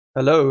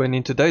Hello, and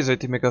in today's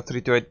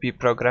ATmega328P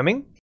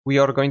programming, we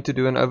are going to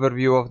do an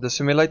overview of the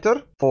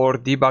simulator for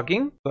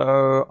debugging.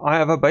 So I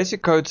have a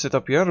basic code set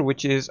up here,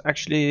 which is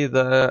actually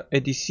the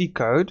ADC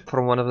code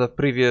from one of the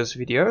previous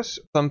videos.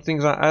 Some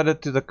things I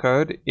added to the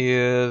code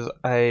is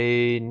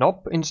a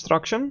NOP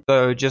instruction.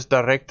 So just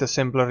direct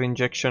assembler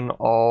injection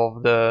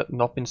of the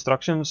NOP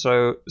instruction.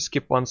 So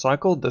skip one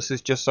cycle. This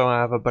is just so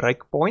I have a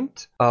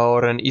breakpoint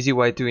or an easy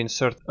way to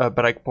insert a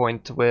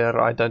breakpoint where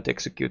I don't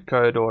execute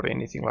code or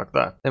anything like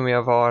that. Then we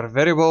have our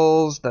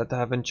variables that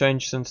haven't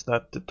changed since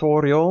that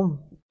tutorial.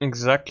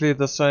 Exactly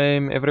the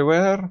same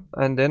everywhere,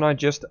 and then I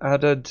just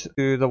added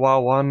to the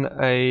while one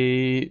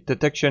a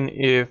detection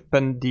if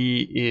pin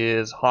D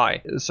is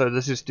high. So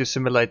this is to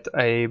simulate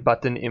a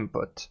button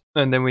input,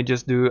 and then we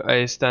just do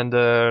a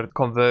standard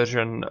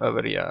conversion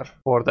over here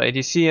for the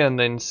ADC and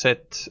then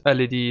set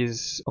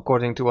LEDs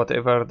according to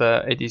whatever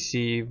the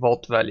ADC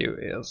volt value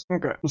is.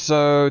 Okay,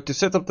 so to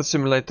set up the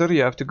simulator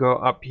you have to go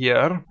up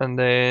here, and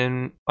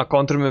then I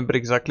can't remember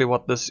exactly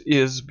what this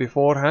is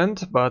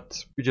beforehand,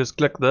 but you just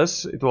click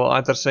this. It will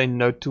either say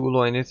no tool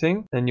or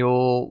anything, and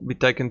you'll be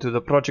taken to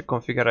the project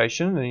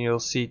configuration and you'll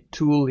see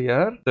tool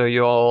here. So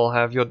you'll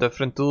have your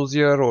different tools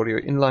here, or your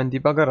inline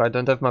debugger. I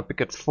don't have my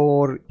Picket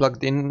 4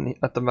 plugged in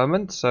at the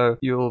moment, so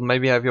you'll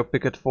maybe have your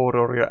Picket 4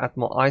 or your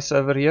Atmel ICE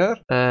over here,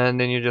 and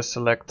then you just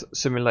select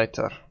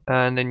simulator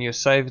and then you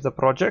save the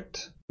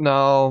project.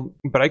 Now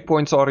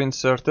breakpoints are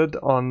inserted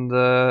on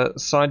the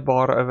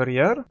sidebar over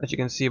here, as you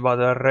can see by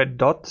the red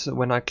dot.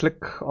 When I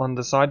click on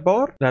the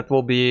sidebar, that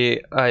will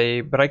be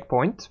a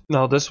breakpoint.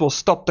 Now this will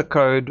stop the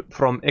code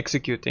from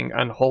executing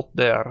and halt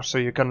there, so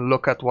you can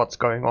look at what's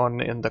going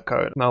on in the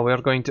code. Now we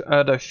are going to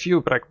add a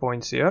few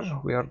breakpoints here.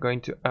 We are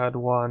going to add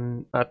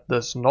one at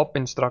this NOP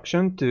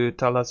instruction to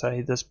tell us,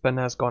 hey, this pin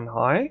has gone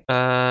high,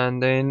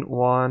 and then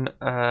one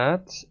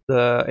at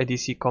the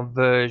ADC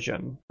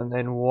conversion, and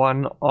then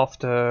one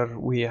after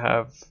we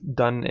have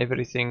done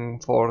everything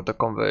for the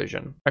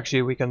conversion.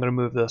 Actually, we can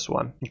remove this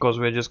one because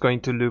we're just going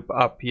to loop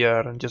up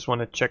here and just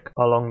want to check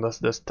how long does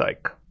this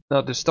take.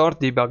 Now to start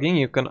debugging,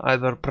 you can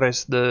either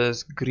press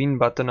this green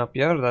button up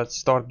here, that's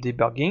start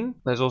debugging.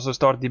 There's also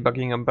start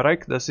debugging and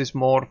break. This is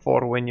more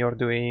for when you're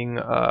doing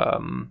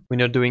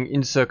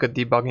in-circuit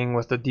debugging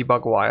with the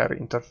debug wire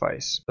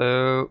interface.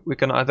 So we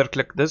can either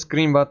click this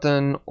green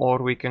button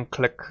or we can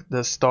click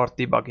the start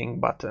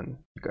debugging button.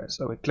 Okay,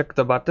 so we click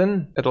the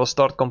button, it will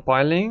start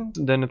compiling,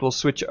 then it will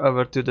switch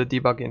over to the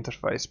debug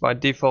interface. By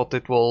default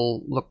it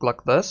will look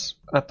like this.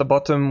 At the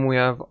bottom we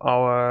have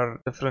our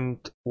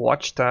different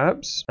watch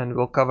tabs, and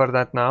we'll cover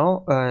that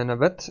now in a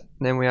bit.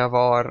 Then we have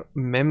our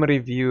memory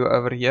view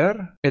over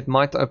here. It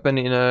might open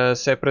in a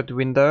separate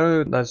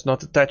window that's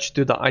not attached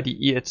to the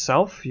IDE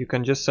itself. You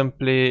can just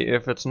simply,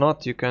 if it's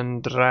not, you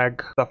can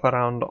drag stuff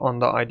around on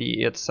the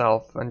IDE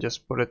itself and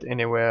just put it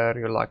anywhere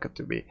you like it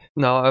to be.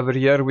 Now over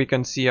here we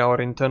can see our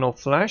internal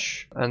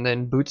flash, and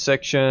then boot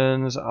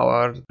sections,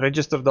 our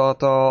register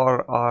data,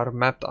 our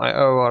mapped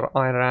IO, our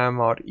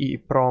IRAM, our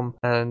EEPROM,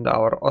 and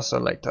our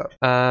oscillator.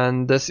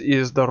 And this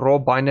is the raw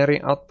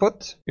binary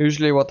output.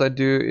 Usually what I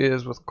do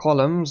is with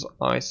columns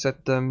I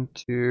set them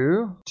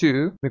to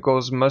 2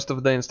 because most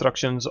of the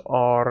instructions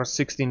are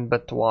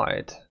 16-bit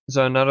wide.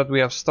 So now that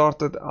we have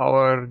started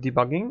our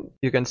debugging,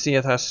 you can see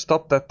it has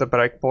stopped at the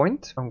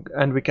breakpoint,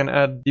 and we can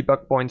add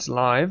debug points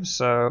live.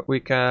 So we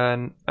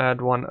can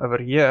add one over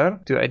here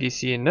to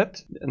ADC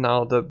init.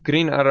 Now the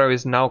green arrow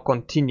is now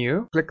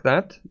continue. Click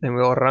that, then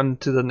we'll run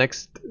to the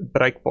next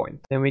breakpoint.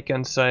 Then we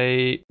can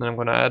say, and I'm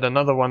going to add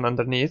another one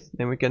underneath.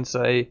 Then we can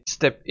say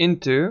step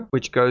into,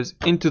 which goes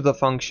into the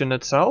function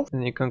itself.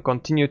 And you can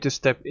continue to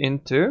step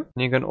into.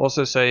 And you can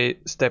also say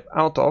step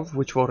out of,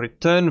 which will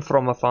return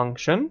from a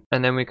function.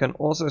 And then we can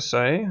also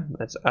say,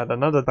 let's add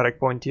another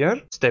breakpoint here,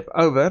 step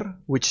over,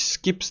 which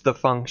skips the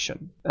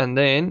function. And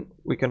then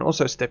we can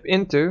also step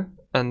into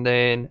and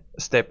then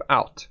step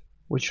out,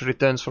 which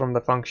returns from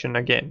the function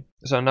again.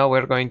 So now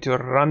we're going to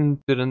run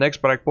to the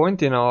next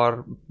breakpoint in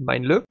our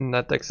main loop, and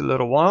that takes a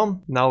little while.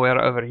 Now we're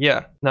over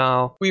here.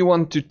 Now we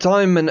want to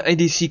time an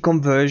ADC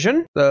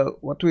conversion. So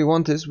what we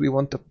want is we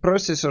want the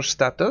processor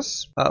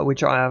status,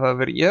 which I have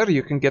over here.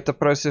 You can get the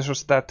processor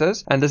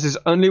status, and this is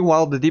only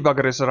while the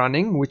debugger is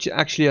running, which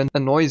actually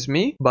annoys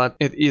me, but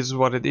it is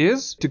what it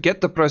is. To get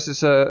the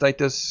processor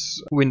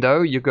status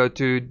window, you go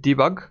to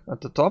debug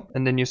at the top,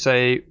 and then you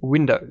say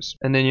Windows,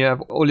 and then you have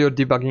all your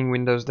debugging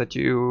windows that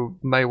you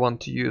may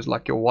want to use,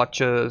 like your watches,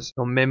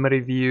 your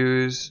memory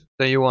views.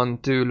 So you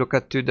want to look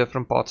at 2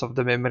 different parts of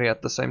the memory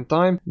at the same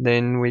time,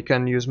 then we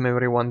can use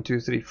memory 1, 2,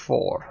 3,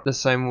 4. The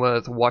same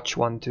with watch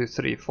 1, 2,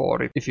 3,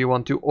 4 if you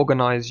want to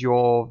organize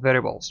your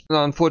variables.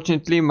 Now,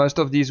 unfortunately, most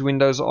of these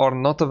windows are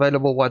not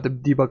available while the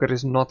debugger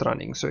is not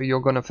running. So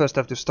you're going to first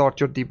have to start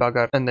your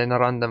debugger and then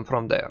run them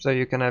from there. So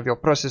you can have your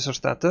processor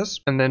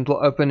status, and then it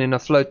will open in a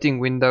floating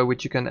window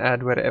which you can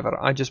add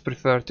wherever. I just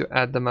prefer to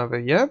add them over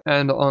here.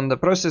 And on the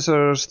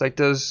processor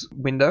status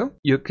window,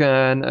 you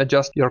can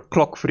adjust your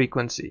clock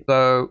frequency.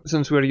 So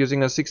since we're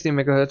using a 60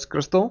 megahertz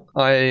crystal,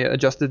 I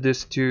adjusted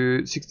this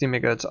to 60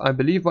 megahertz. I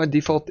believe by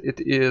default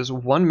it is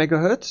 1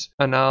 megahertz.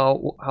 And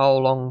now how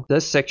long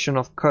this section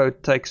of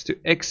code takes to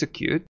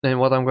execute, then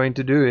what I'm going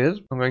to do is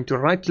I'm going to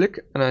right click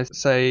and I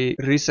say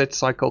reset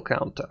cycle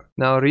counter.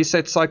 Now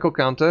reset cycle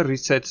counter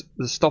resets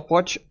the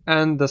stopwatch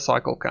and the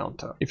cycle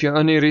counter. If you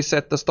only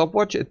reset the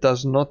stopwatch, it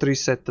does not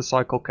reset the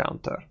cycle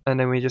counter. And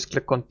then we just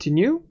click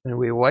continue and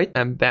we wait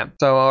and bam.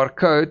 So our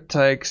code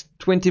takes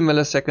 20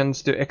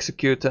 milliseconds to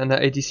execute an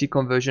ADC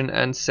conversion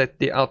and set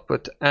the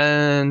output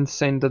and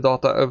send the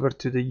data over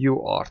to the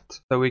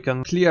UART. So we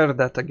can clear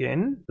that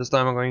again. This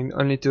time I'm going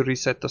only to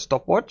reset the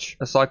stopwatch.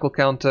 The cycle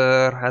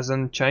counter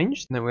hasn't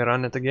changed. Then we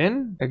run it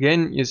again.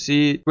 Again, you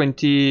see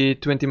 20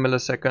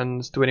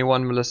 milliseconds,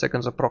 21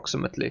 milliseconds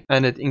approximately.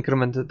 And it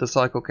incremented the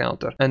cycle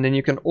counter. And then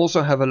you can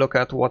also have a look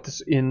at what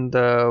is in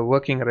the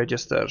working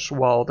registers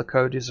while the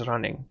code is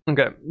running.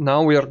 Okay,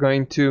 now we are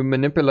going to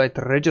manipulate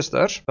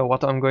registers. So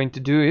what I'm going to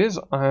do is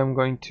I'm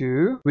going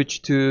to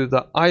switch to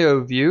the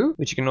IO view,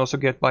 which you can also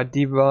get by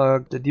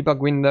debug, the debug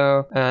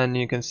window, and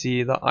you can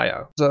see the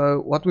IO. So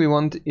what we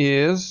want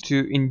is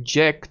to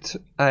inject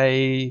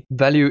a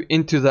value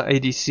into the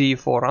ADC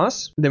for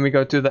us. Then we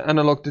go to the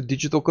analog to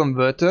digital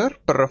converter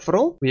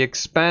peripheral. We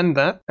expand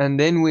that and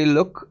then we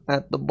look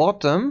at the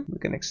bottom. We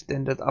can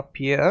extend it up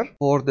here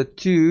for the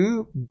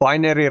two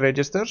binary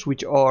registers,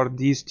 which are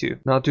these two.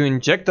 Now to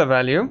inject a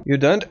value, you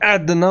don't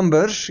add the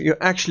numbers, you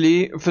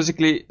actually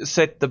physically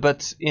set the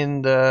bits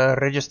in the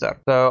register.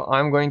 So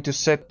I'm going to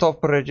set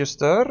top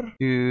register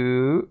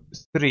to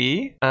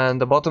 3 and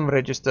the bottom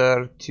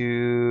register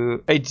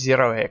to 80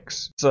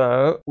 hex.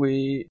 So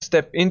we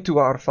step into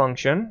our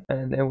function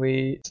and then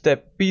we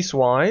step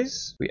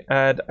piecewise. We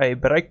add a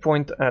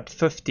breakpoint at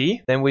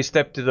 50, then we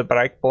step to the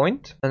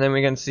breakpoint and then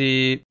we can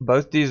see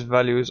both these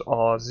values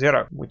are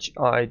 0, which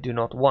I do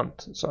not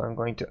want. So I'm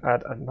going to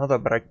add another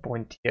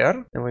breakpoint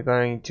here and we're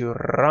going to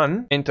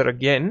run, enter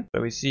again.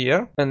 So we see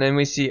here and then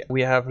we see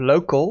we have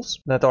locals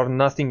that are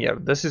nothing here.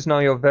 This is now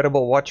your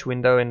variable watch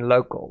window in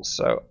locals.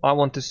 So I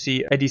want to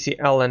see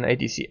ADCL and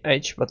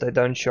ADCH, but they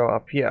don't show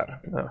up here.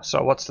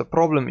 So what's the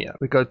problem here?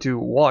 We go to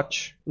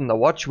watch and the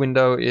watch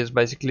window is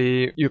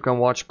basically you can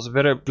watch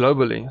very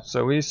globally.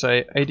 So we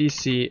say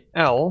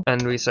ADCL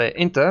and we say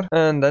enter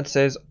and that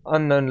says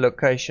unknown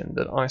location.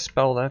 Did I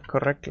spell that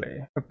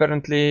correctly?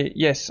 Apparently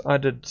yes, I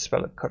did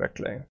spell it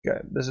correctly.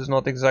 Okay, this is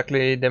not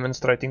exactly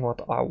demonstrating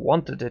what I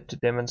wanted it to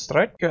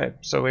demonstrate. Okay,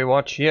 so we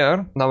watch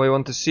here. Now we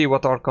want to see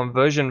what our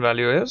conversion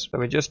value is. So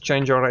we just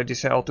change our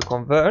ADCL to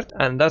convert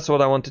and that's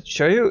what I wanted to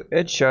show you.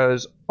 It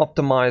shows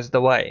optimized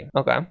away.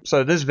 Okay,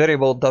 so this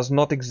variable does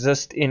not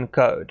exist in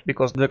code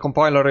because the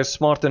compiler is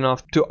smart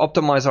enough to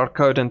optimize our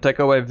code and take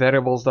away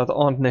variables that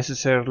aren't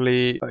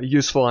necessarily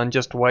useful and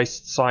just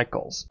waste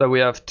cycles. So we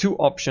have two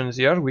options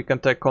here. We can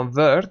take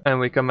convert and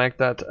we can make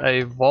that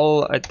a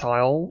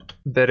volatile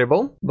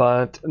variable,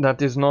 but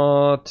that is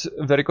not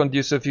very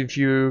conducive if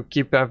you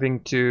keep having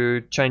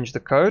to change the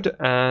code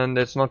and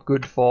it's not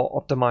good for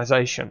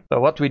optimization. So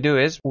what we do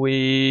is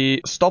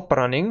we stop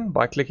running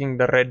by clicking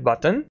the red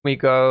button. We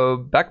go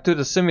back to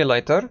the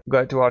simulator,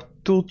 go to our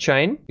tool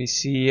chain, we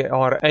see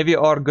our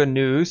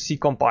AVR C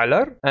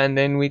Compiler and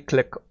then we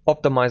click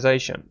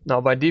optimization.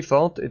 Now by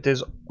default it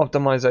is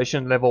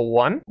optimization level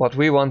 1. What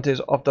we want is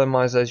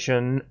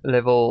optimization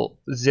level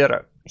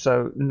 0.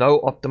 So no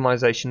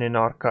optimization in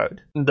our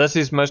code. This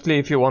is mostly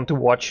if you want to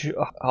watch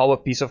how a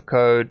piece of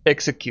code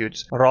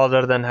executes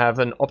rather than have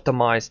an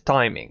optimized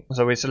timing.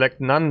 So we select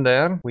none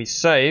there, we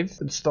save,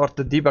 start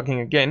the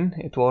debugging again.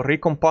 It will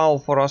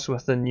recompile for us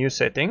with the new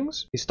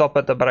settings. We stop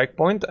at the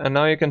breakpoint and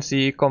now you can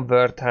see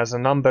convert has a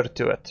number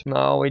to it.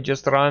 Now we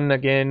just run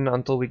again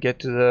until we get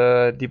to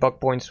the debug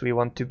points we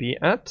want to be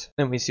at.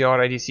 Then we see our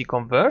ADC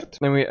convert.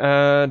 Then we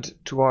add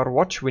to our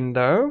watch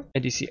window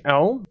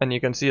ADCL and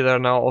you can see they're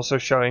now also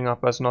showing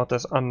up as not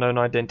as unknown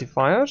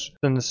identifiers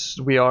since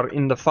we are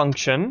in the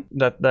function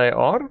that they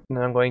are. And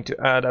I'm going to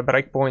add a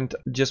breakpoint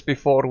just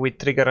before we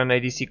trigger an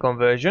ADC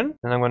conversion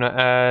and I'm going to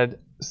add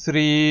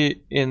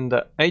 3 in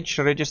the H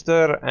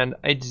register and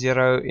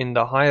 80 in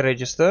the high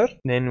register.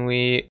 Then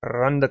we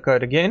run the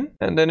code again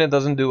and then it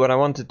doesn't do what I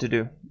want it to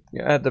do.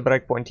 You add the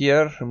breakpoint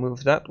here,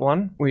 remove that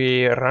one.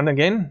 We run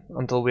again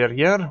until we're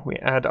here. We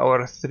add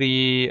our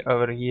 3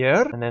 over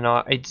here and then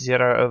our 80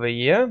 over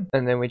here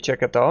and then we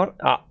check it out.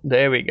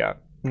 There we go.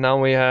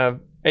 Now we have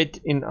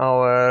 8 in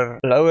our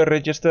lower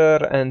register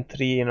and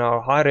 3 in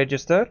our high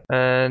register.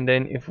 And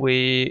then if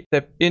we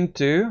step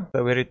into,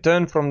 so we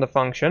return from the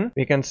function,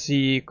 we can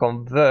see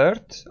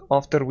convert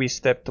after we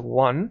stepped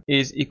 1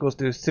 is equals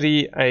to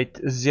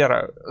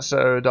 380.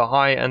 So the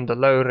high and the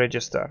low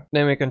register.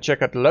 Then we can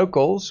check at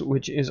locals,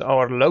 which is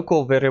our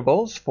local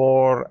variables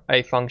for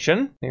a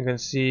function. You can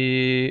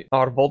see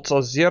our volts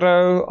are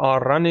 0, our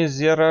run is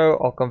 0,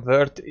 our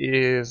convert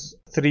is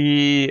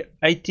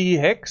 380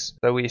 hex.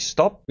 So we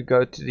stop, we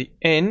go to the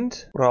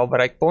end for our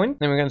breakpoint,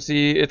 and we can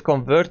see it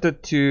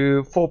converted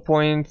to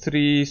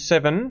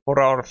 4.37 for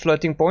our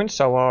floating point.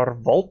 So our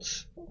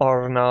volts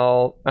are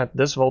now at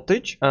this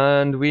voltage,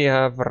 and we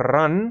have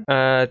run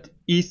at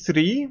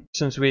E3,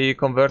 since we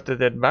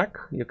converted it back,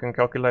 you can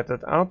calculate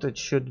it out. It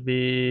should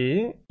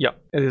be, yeah,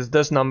 it is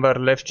this number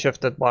left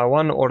shifted by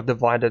 1 or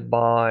divided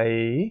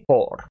by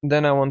 4.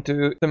 Then I want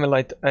to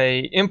simulate a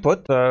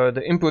input. So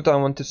the input I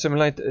want to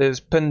simulate is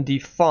pin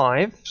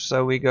D5.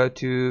 So we go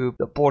to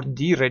the port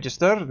D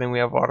register, then we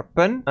have our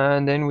pin,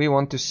 and then we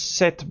want to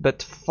set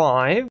bit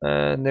 5,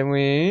 and then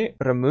we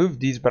remove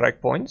these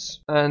breakpoints,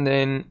 and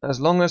then as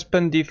long as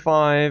pin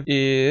D5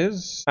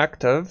 is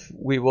active,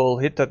 we will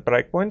hit that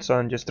breakpoint. So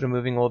I'm just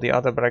removing all the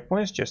other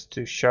breakpoints just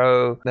to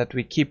show that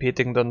we keep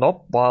hitting the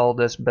knob while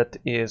this bit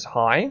is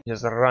high.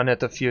 Just run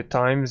it a few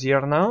times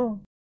here now.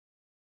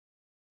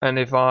 And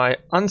if I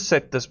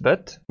unset this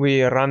bit,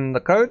 we run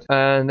the code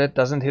and it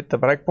doesn't hit the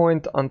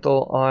breakpoint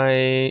until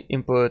I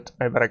input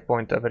a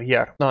breakpoint over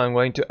here. Now I'm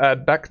going to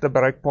add back the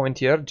breakpoint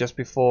here just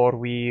before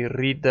we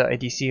read the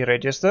ADC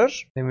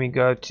registers. Then we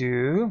go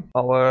to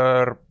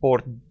our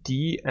port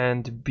D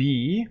and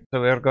B.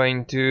 So we're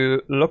going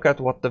to look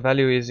at what the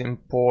value is in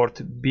port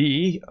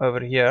B over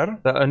here.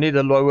 Only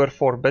the lower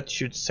 4 bits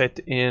should set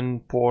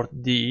in port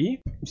D.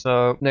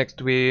 So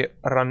next we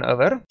run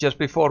over. Just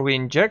before we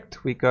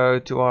inject, we go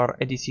to our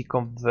ADC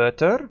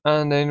converter,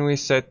 and then we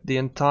set the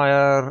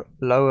entire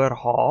lower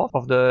half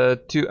of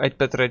the 2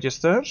 8-bit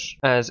registers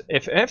as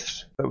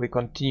FFs. So we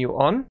continue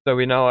on. So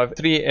we now have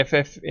 3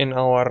 FF in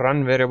our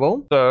run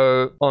variable.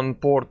 So on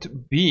port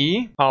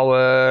B,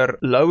 our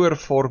lower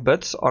 4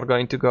 bits are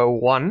going to go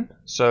 1.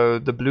 So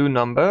the blue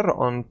number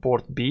on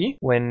port B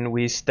when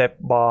we step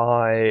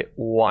by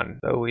 1.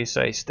 So we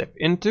say step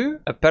into.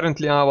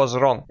 Apparently I was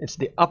wrong. It's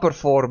the upper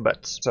 4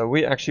 bits. So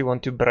we actually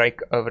want to break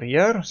over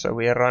here. So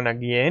we run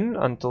again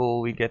until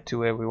we get to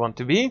where we want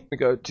to be. We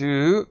go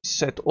to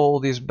set all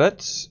these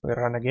bits. We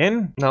run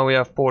again. Now we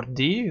have port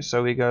D.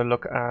 So we go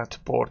look at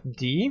port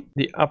D.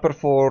 The upper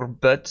 4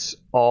 bits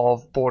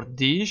of port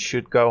D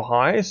should go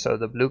high. So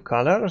the blue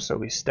color. So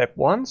we step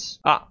once.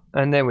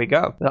 And there we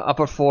go. The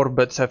upper 4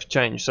 bits have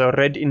changed. So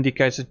red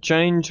indicates a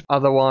change,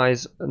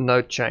 otherwise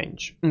no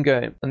change.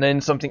 Okay, and then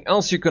something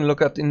else you can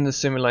look at in the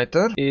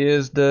simulator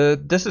is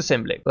the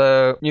disassembly.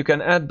 So you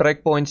can add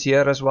breakpoints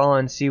here as well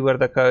and see where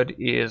the code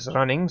is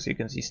running. So you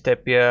can see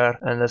step here,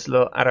 and this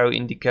little arrow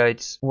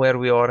indicates where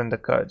we are in the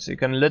code. So you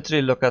can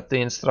literally look at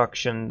the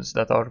instructions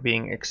that are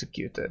being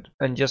executed.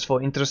 And just for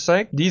interest's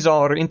sake, these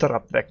are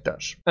interrupt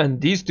vectors.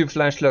 And these 2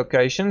 flash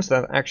locations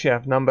that actually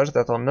have numbers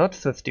that are not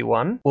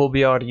 51 will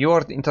be our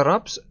UART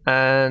interrupts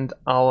and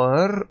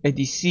our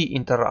ADC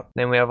interrupt.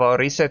 Then we have our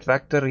reset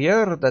vector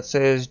here that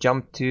says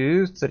jump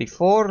to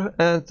 34,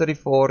 and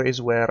 34 is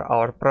where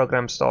our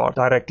program starts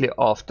directly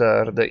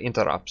after the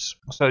interrupts.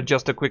 So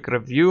just a quick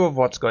review of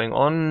what's going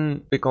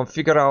on. We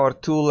configure our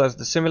tool as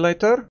the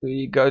simulator.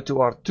 We go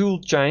to our tool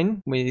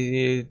chain.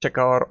 We check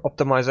our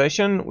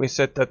optimization. We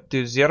set that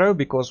to 0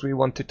 because we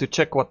wanted to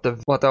check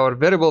what our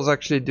variables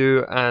actually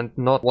do and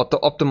not what the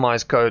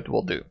optimized code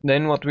will do.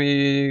 Then what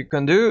we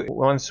can do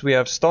once we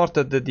have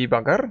started the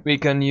debugger, we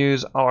can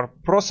use our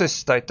process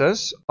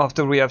status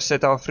after we have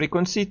set our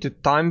frequency to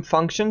time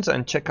functions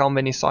and check how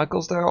many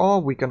cycles there are.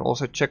 We can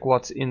also check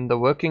what's in the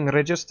working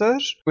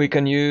registers. We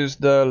can use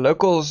the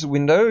locals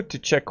window to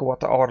check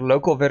what our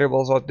local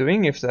variables are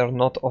doing if they're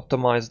not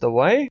optimized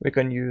away. We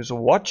can use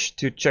watch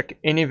to check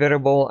any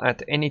variable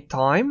at any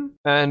time,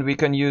 and we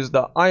can use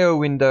the IO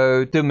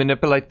window to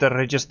manipulate the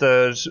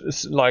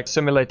registers, like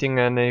simulating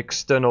an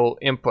external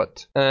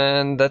input.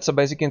 And that's a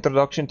basic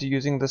introduction to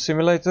using the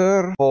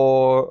simulator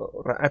for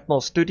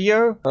Atmel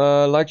Studio.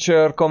 Like,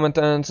 share, comment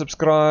and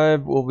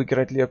subscribe will be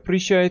greatly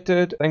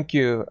appreciated. Thank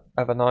you.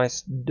 Have a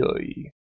nice day.